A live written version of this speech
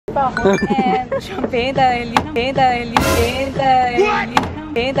And champagne dahil yun kita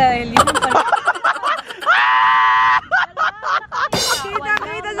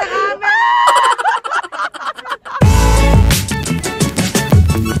sa camera!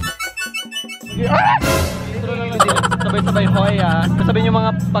 Sabay-sabay hoy ah. Sabihin yung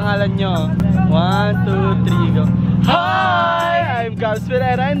mga pangalan nyo. 1, 2, 3, go. Hi! I'm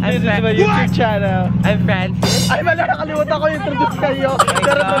GabszXdd and this is my YouTube channel. I'm Francis. Ay, wala, nakalimutan ko introduce kayo.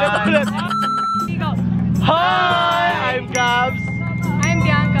 Pero ulit. Hi! I'm Gabs. I'm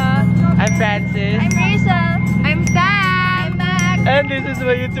Bianca. I'm Francis. I'm Rachel. I'm Sam. I'm Max. And this is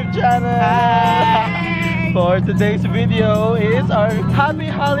my YouTube channel. Hi! For today's video is our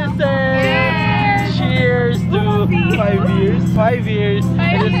happy holiday. Cheers to 5 years. 5 years.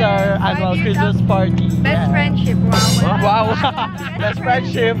 It is our annual Christmas party. Best friendship. Wow. Best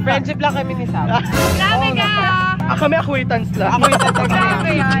friendship. Friendship lang kami ni Sam. Grabe ka! Kami acquaintance lang.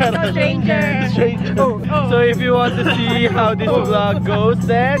 Stranger. So if you want to see how this vlog goes,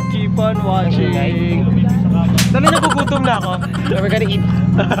 then keep on watching. Dami nagugutom na ako. So we're gonna eat.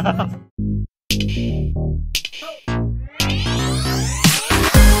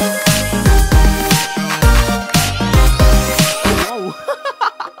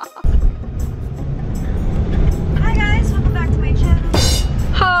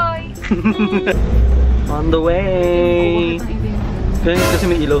 On the way. Ganyan kasi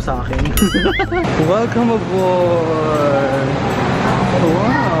may ilaw sa akin. Welcome aboard.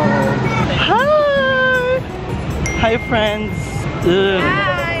 Wow. Hi. Hi friends.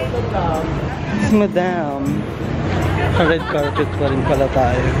 Hi. This is Madam. Red carpet pa rin pala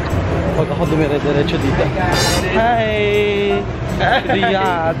tayo. Pag ako dumire-diretso dito. Hi.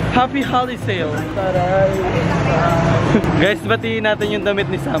 Riyadh. Happy holiday sale. Guys, batiin natin yung damit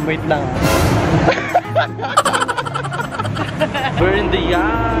ni Sam. Wait lang. We're in the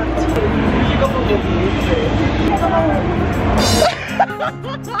yacht.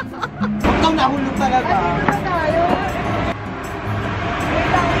 Ikaw nahulog talaga.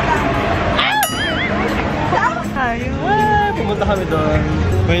 Ay, pumunta kami doon.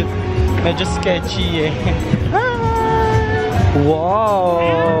 Wait, medyo sketchy eh.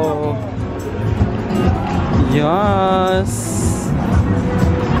 Wow! Yes!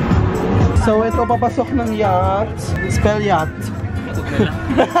 So ito papasok ng yacht. Spell yacht.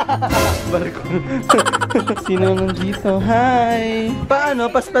 Barko. Sino nandito? Hi!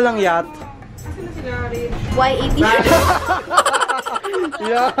 Paano? Paspell ang yacht? YAT.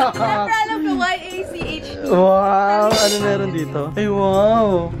 Yeah! Alam ko YACHT. Wow! Ano meron dito? Ay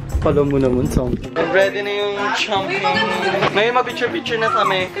wow! Pala mo naman something. Ready na yung champagne. Ngayon ma-picture-picture na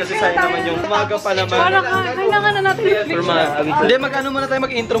kami kasi sayang naman yung umaga pa naman. Parang kailangan na natin yung picture. Hindi, mag-ano muna tayo,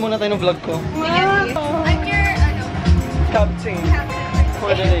 mag-intro muna tayo ng vlog ko. I'm your, Captain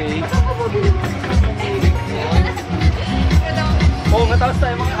for the day. Oo, matalas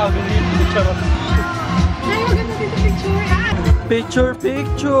tayo mga agawin. Charot. Ay, maganda dito picture.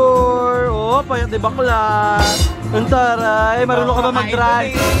 Picture! Oh, payat di bakla. Ang taray, marunong ka ba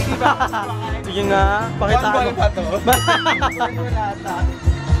mag-drive? Sige nga, pakita mo.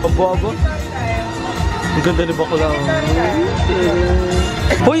 Abo-abo. Ang ganda ni bakla.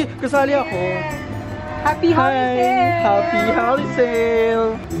 Hoy, kasali ako. Happy holiday! Happy holiday!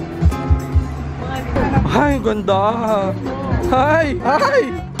 Hi, ganda! Hi! Hi!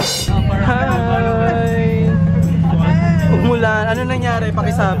 Hi! Umulan. Ano nangyari?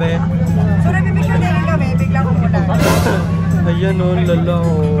 Pakisabi. So, nabibigyan na rin kami. Biglang umulan. Ayan o, lala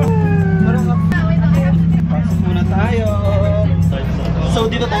o. Pasok muna tayo. So,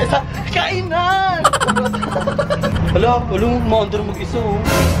 dito tayo sa kainan! Hala, maundar mag-isa o.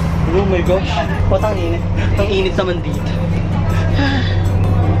 Oh my gosh. Patang init. Ang init naman dito.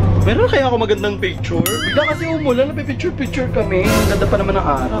 Meron kaya ako magandang picture? Bigla kasi umulan, napipicture-picture kami. Ganda pa naman ng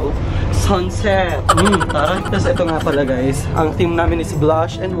araw. Sunset. Tara. Tapos ito nga pala guys. Ang team namin is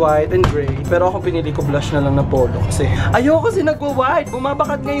blush and white and gray. Pero ako pinili ko blush na lang na polo kasi ayoko kasi nagwa-white.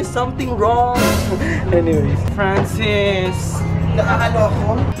 Bumabakat ngayon something wrong. Anyways. Francis. Nakakalo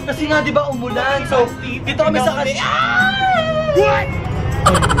ako? Kasi nga diba umulan. So, dito kami sa kasi... What?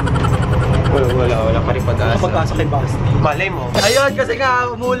 Wala pa rin pag-asa. Pag-asa kay Basti. Malay mo. Ayun, kasi nga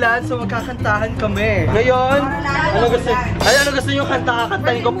umulan, so magkakantahan kami. Ngayon, ano gusto nyo kanta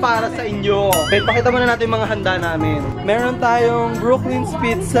kakantahin ko para sa inyo? Okay, pakita muna natin yung mga handa namin. Meron tayong Brooklyn's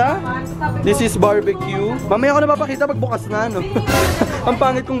Pizza. This is barbecue. Mamaya ko na mapakita pagbukas na, no? Ang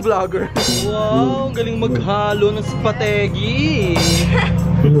pangit kong vlogger. Wow, galing maghalo ng spategi.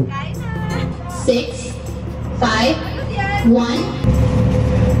 6, 5, 1.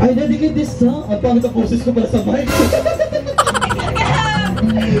 I dedicate this song. Ang pangit ang poses ko para sa mic.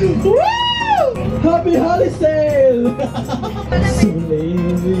 Happy Holiday Sale! So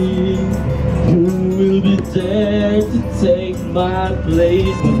lately, who will be there to take my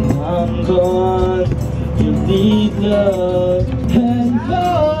place when I'm gone? You need love and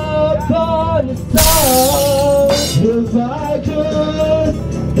love on the song. If I could,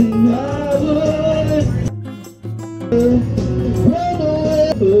 then I would run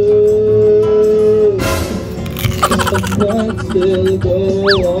away. But still go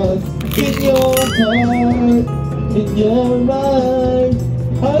on in your heart, in your mind.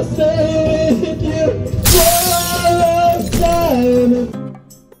 I'll stay with you for a long time.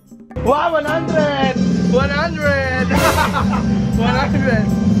 Wow, 100! 100! 100!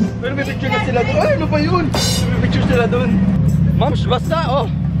 Pero may picture na sila doon. Ay, ano ba yun? May picture sila doon. Mams, basta, oh.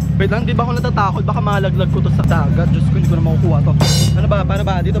 Wait lang, di ba ako natatakot? Baka malaglag ko to sa dagat. Diyos ko, hindi ko na makukuha to. Ano ba? Paano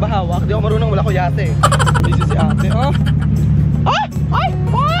ba? Dito ba hawak? Di ako marunong, wala ko yate. Busy si ate, oh. Ay! Ay!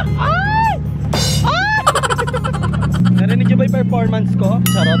 Ay! Ay! Ay! Narinig niyo ba yung performance ko?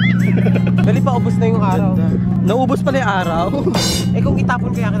 Charot. Dali pa, ubos na yung araw. Naubos pala yung araw? Eh kung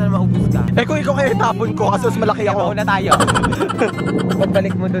itapon kaya ka na maubos ka? Eh kung ikaw kaya itapon ko kasi mas malaki ako. Mauna tayo.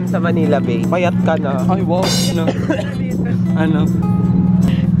 Pagbalik mo dun sa Manila Bay, payat ka na. Ay wow, ano? Ano?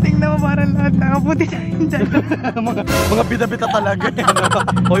 Tingnan mo parang lahat nakaputi tayong dyan. mga bida-bida talaga.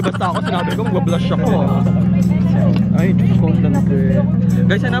 Hoy, basta ako sinabi ko, mag-blush ako. Ay, Diyos ko, girl.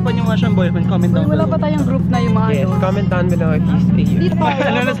 Guys, hanapan nyo nga siyang boyfriend, comment down Wala below. pa tayong group na yung mga Yes, comment down below if you stay here. Dito.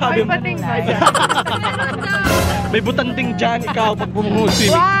 Ano na sabi mo? Ay, pating ba dyan? May butanding dyan, ikaw, pag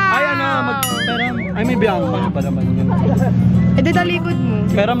bumumuswimming. Wow! Ay, ano, magperam. Ay, may Bianca Co pa naman yun. Eh, di talikod mo.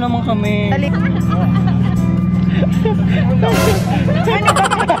 Peram naman kami. Talikod.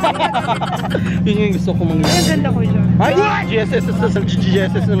 Yun yung gusto ko mangyari. Ay, ang ganda ko dyan. Ay, GSS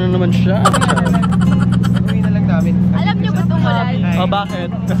na naman siya. Uwi na lang namin. Alam niyo ba itong ulan? Oh, bakit?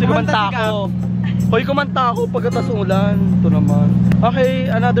 Kasi kumanta ako. Hoy, kumanta ako pagkatas ulan. Ito naman.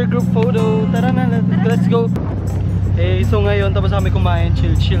 Okay, another group photo. Tara na, let's go. Eh, so ngayon, tapos kami kumain,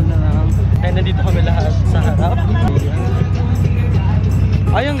 chill na lang. And nandito kami lahat sa harap.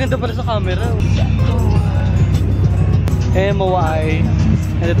 Ay, ang ganda pala sa camera. MOI.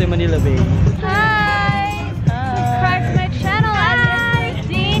 And ito yung Manila Bay. Hi! Subscribe to my channel at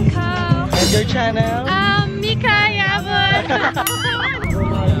Maxine Co. And your channel? Mika Yabut.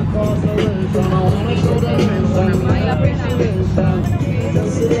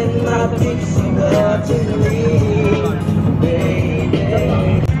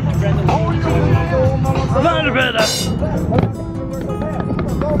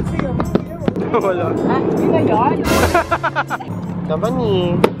 Wala. Hindi na yan?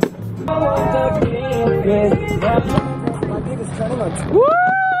 Babani. Woo!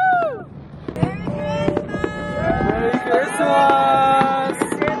 Merry Christmas!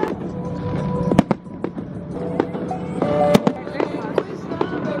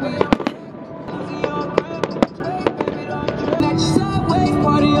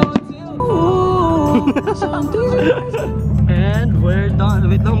 And we're done.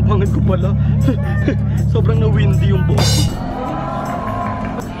 Wait lang, pangit ko pala. Sobrang na-windy yung buhok.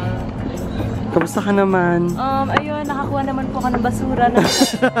 Kamusta ka naman? Ayun, nakakuha naman po ka ng basura na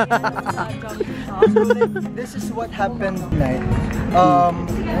This is what happened tonight. I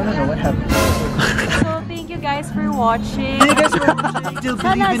don't know what happened. So, thank you guys for watching. You guys will still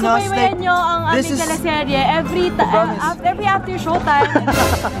Sana believe in us. subaybayan nyo ang this aming is- teleserye every after showtime.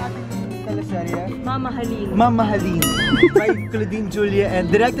 Mamahalin. Mamahalin by Claudine Julia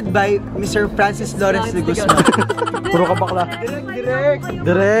and directed by Mr. Francis Lawrence de Guzman. Puro ka bakla.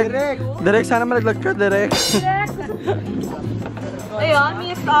 Direk, sana malaglag ka, Direk. Ayun,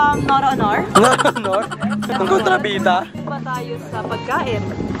 Miss Nora Honor. Ano? Ang kontrabida. Pa tayo sa pagkain.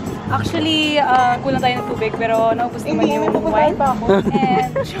 Actually, kulang tayo ng tubig pero naubos naman yung wine.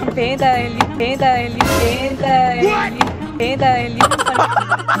 And champagne dahil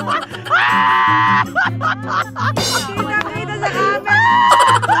Nakita sa camera!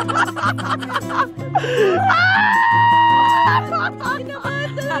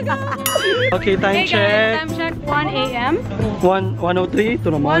 Okay, time Hey guys, check. time check 1 a.m. 1:03, ito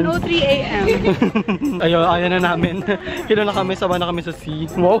naman. 1:03 a.m. Ayaw na namin. Kilo na kami, sawa na kami sa sea.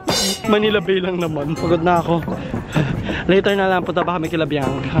 Wow, Manila Bay lang naman. Pagod na ako. Later na lang, punta pa kami kila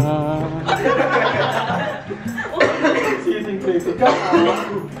Bianca.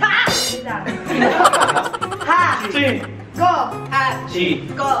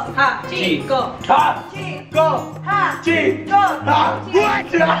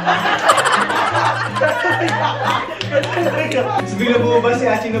 Bigla bumaba si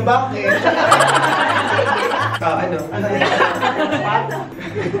Achi na bakit? Ano?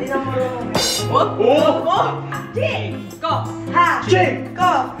 Chico! Ha! Chico!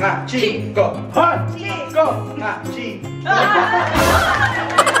 Ha! Chico! Ha! Chico! Ha! Chico!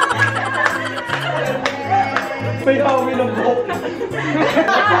 May hawin ng buhok.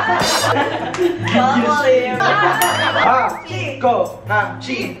 Ha! Chico! Ha!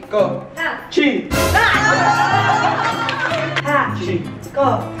 Chico! Chi! Ha! Chico!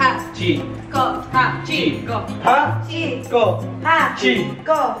 Ha! Chico! Ha! Chico! Ha! Chico! Ha!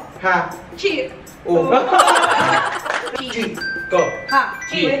 Chico! Ha! Chico! Oh! Chico! Ha!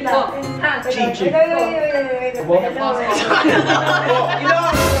 Chico! Ha! Chico!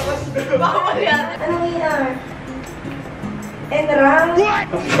 Anong ER? EnRoute?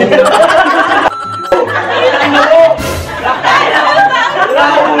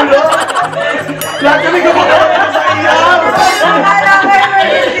 Laulo! Lahat kami gumagawa sa iyaw!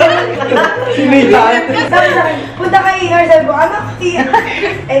 Sinihan! Punta ka ER, sabi ko, ano ER?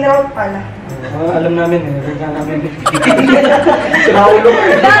 EnRoute pala. Alam namin eh, rin namin. Laulo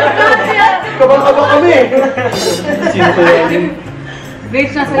eh. Kabang-kabang kami eh. Sino ko yan?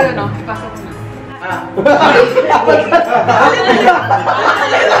 Grades na sa'yo, no? Ipasa mo na.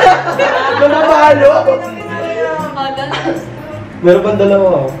 Namahalo! Meron bang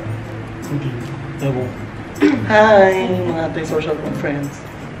dalawa? Hindi. Hi, mga ating social friends.